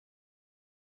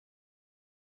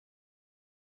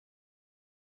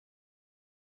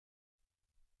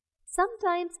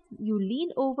Sometimes you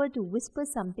lean over to whisper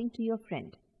something to your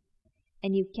friend,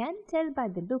 and you can tell by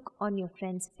the look on your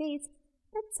friend's face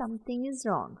that something is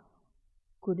wrong.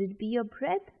 Could it be your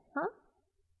breath, huh?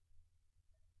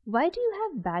 Why do you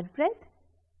have bad breath?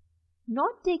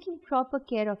 Not taking proper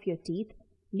care of your teeth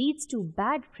leads to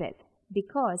bad breath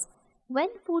because when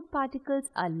food particles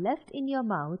are left in your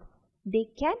mouth, they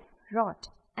can rot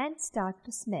and start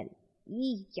to smell.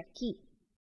 Eee, yucky.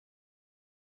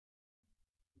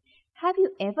 Have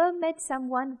you ever met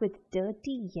someone with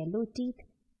dirty yellow teeth?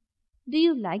 Do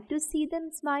you like to see them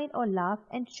smile or laugh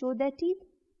and show their teeth?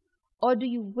 Or do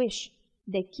you wish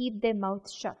they keep their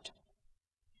mouths shut?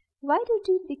 Why do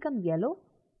teeth become yellow?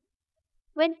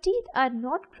 When teeth are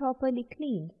not properly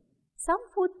cleaned, some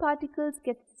food particles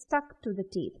get stuck to the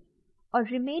teeth or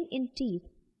remain in teeth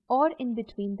or in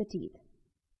between the teeth.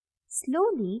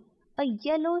 Slowly, a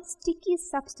yellow sticky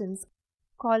substance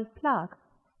called plaque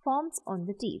forms on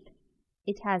the teeth.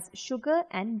 It has sugar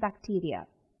and bacteria.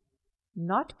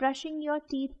 Not brushing your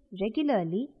teeth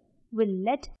regularly will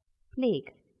let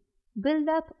plaque build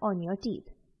up on your teeth.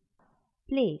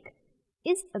 Plaque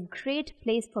is a great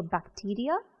place for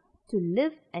bacteria to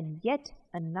live and yet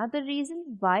another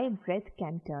reason why breath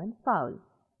can turn foul.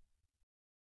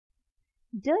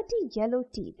 Dirty yellow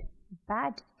teeth,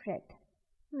 bad breath.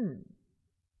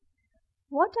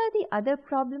 What are the other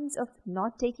problems of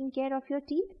not taking care of your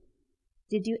teeth?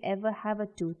 Did you ever have a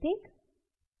toothache?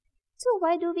 So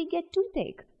why do we get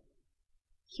toothache?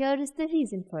 Here is the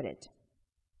reason for it.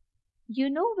 You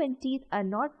know, when teeth are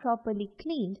not properly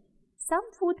cleaned, some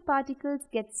food particles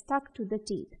get stuck to the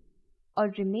teeth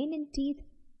or remain in teeth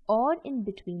or in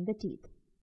between the teeth.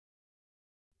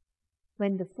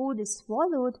 When the food is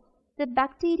swallowed, the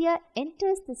bacteria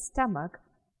enters the stomach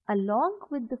along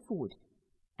with the food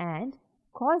and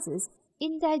causes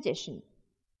indigestion.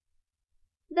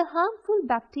 The harmful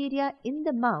bacteria in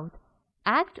the mouth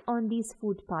act on these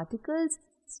food particles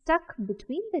stuck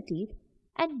between the teeth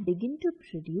and begin to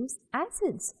produce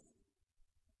acids.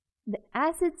 The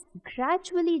acids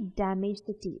gradually damage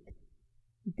the teeth.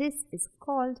 This is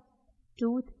called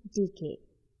tooth decay.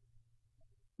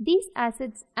 These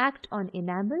acids act on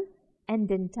enamel and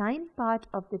dentine part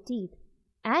of the teeth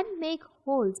and make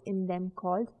holes in them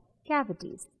called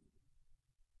cavities.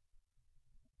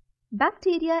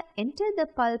 Bacteria enter the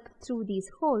pulp through these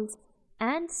holes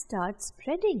and start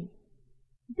spreading.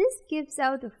 This gives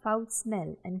out a foul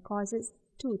smell and causes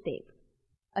toothache.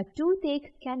 A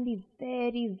toothache can be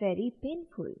very, very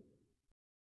painful.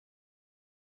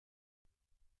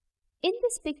 In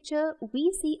this picture,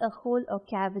 we see a hole or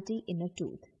cavity in a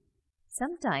tooth.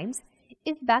 Sometimes,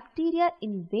 if bacteria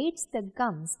invades the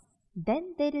gums,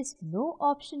 then there is no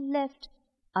option left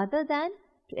other than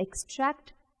to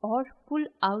extract or pull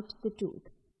out the tooth.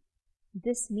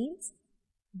 This means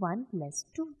one less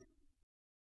tooth.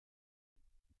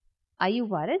 Are you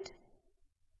worried?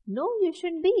 No, you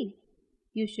shouldn't be.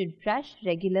 You should brush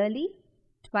regularly,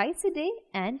 twice a day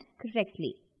and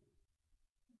correctly.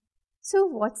 So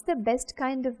what's the best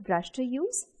kind of brush to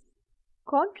use?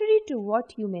 Contrary to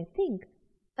what you may think,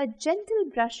 a gentle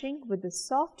brushing with a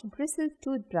soft bristled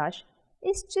toothbrush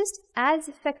is just as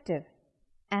effective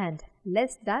and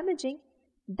less damaging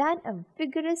than a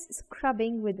vigorous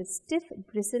scrubbing with a stiff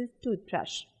bristled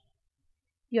toothbrush.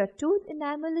 Your tooth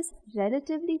enamel is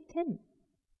relatively thin.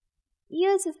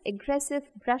 Years of aggressive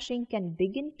brushing can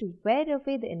begin to wear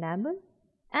away the enamel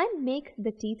and make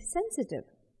the teeth sensitive.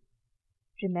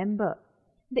 Remember,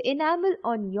 the enamel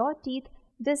on your teeth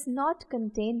does not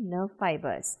contain nerve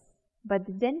fibers, but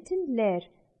the dentin layer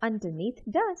underneath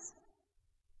does.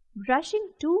 Brushing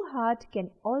too hard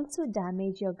can also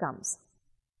damage your gums.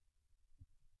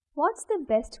 What's the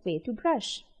best way to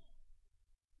brush?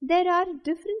 There are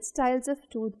different styles of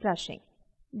tooth brushing.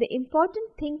 The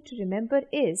important thing to remember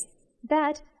is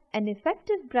that an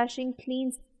effective brushing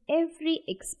cleans every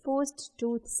exposed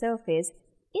tooth surface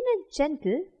in a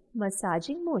gentle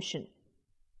massaging motion.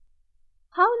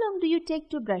 How long do you take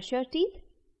to brush your teeth?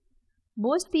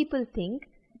 Most people think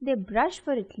they brush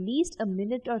for at least a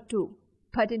minute or two,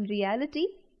 but in reality,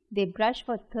 they brush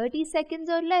for 30 seconds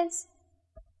or less.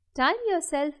 Time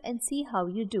yourself and see how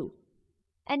you do.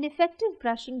 An effective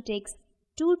brushing takes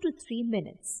 2 to 3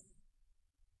 minutes.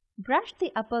 Brush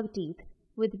the upper teeth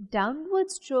with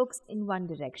downward strokes in one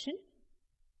direction.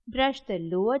 Brush the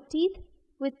lower teeth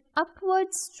with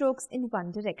upward strokes in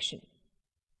one direction.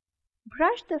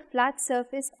 Brush the flat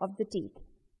surface of the teeth,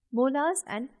 molars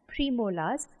and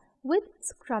premolars, with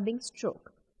scrubbing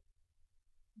stroke.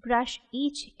 Brush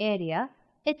each area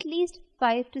at least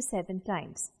 5 to 7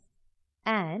 times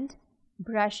and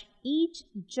brush each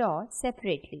jaw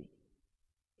separately.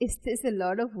 Is this a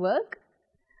lot of work?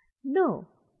 No,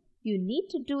 you need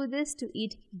to do this to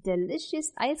eat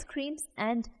delicious ice creams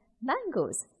and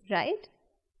mangoes, right?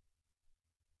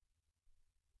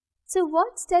 So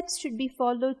what steps should be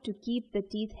followed to keep the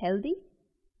teeth healthy?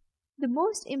 The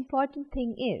most important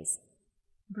thing is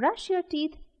brush your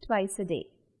teeth twice a day,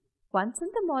 once in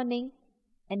the morning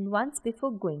and once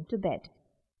before going to bed.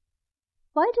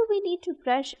 Why do we need to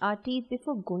brush our teeth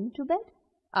before going to bed?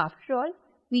 After all,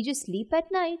 we just sleep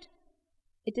at night.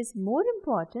 It is more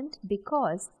important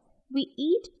because we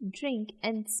eat, drink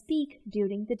and speak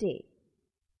during the day.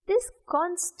 This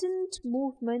constant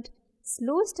movement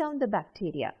slows down the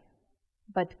bacteria.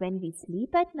 But when we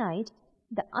sleep at night,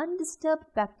 the undisturbed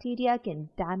bacteria can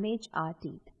damage our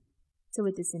teeth. So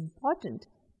it is important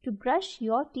to brush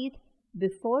your teeth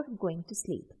before going to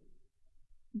sleep.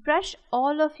 Brush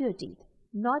all of your teeth,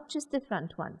 not just the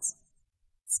front ones.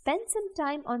 Spend some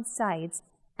time on sides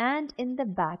and in the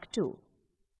back too.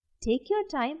 Take your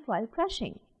time while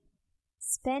brushing.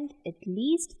 Spend at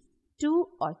least 2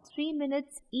 or 3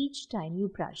 minutes each time you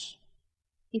brush.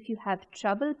 If you have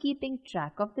trouble keeping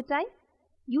track of the time,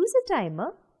 use a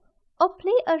timer or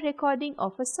play a recording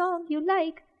of a song you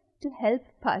like to help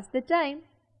pass the time.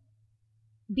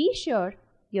 Be sure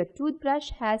your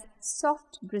toothbrush has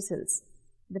soft bristles.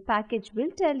 The package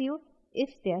will tell you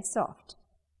if they are soft.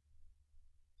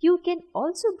 You can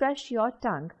also brush your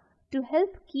tongue to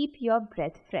help keep your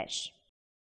breath fresh.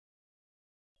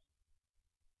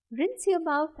 Rinse your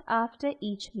mouth after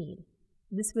each meal.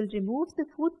 This will remove the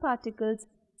food particles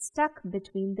stuck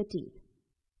between the teeth.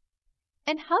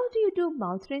 And how do you do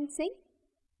mouth rinsing?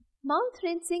 Mouth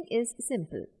rinsing is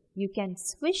simple. You can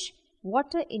swish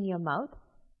water in your mouth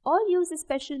or use a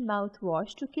special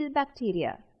mouthwash to kill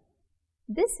bacteria.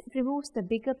 This removes the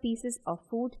bigger pieces of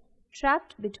food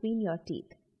trapped between your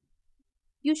teeth.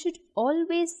 You should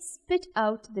always spit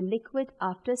out the liquid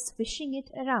after swishing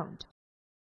it around.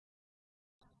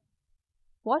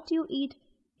 What you eat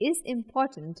is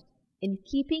important in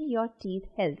keeping your teeth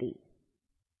healthy.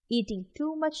 Eating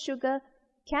too much sugar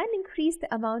can increase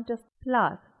the amount of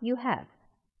plaque you have.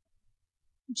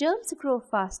 Germs grow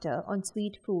faster on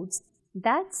sweet foods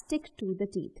that stick to the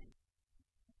teeth.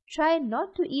 Try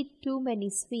not to eat too many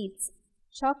sweets,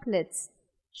 chocolates,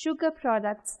 sugar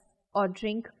products, or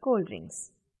drink cold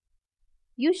drinks.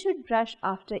 You should brush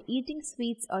after eating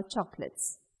sweets or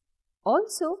chocolates.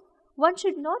 Also, one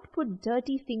should not put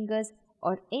dirty fingers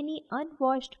or any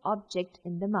unwashed object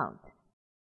in the mouth.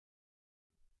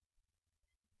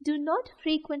 Do not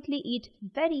frequently eat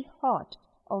very hot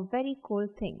or very cold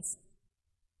things.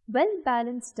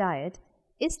 Well-balanced diet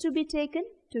is to be taken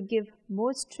to give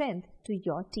more strength to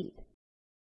your teeth.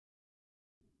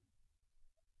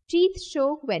 Teeth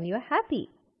show when you're happy.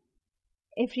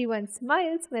 Everyone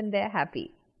smiles when they're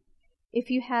happy. If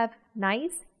you have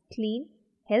nice, clean,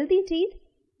 healthy teeth,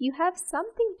 you have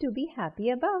something to be happy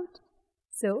about.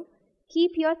 So,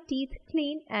 keep your teeth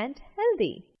clean and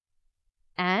healthy.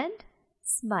 And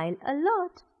smile a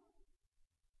lot.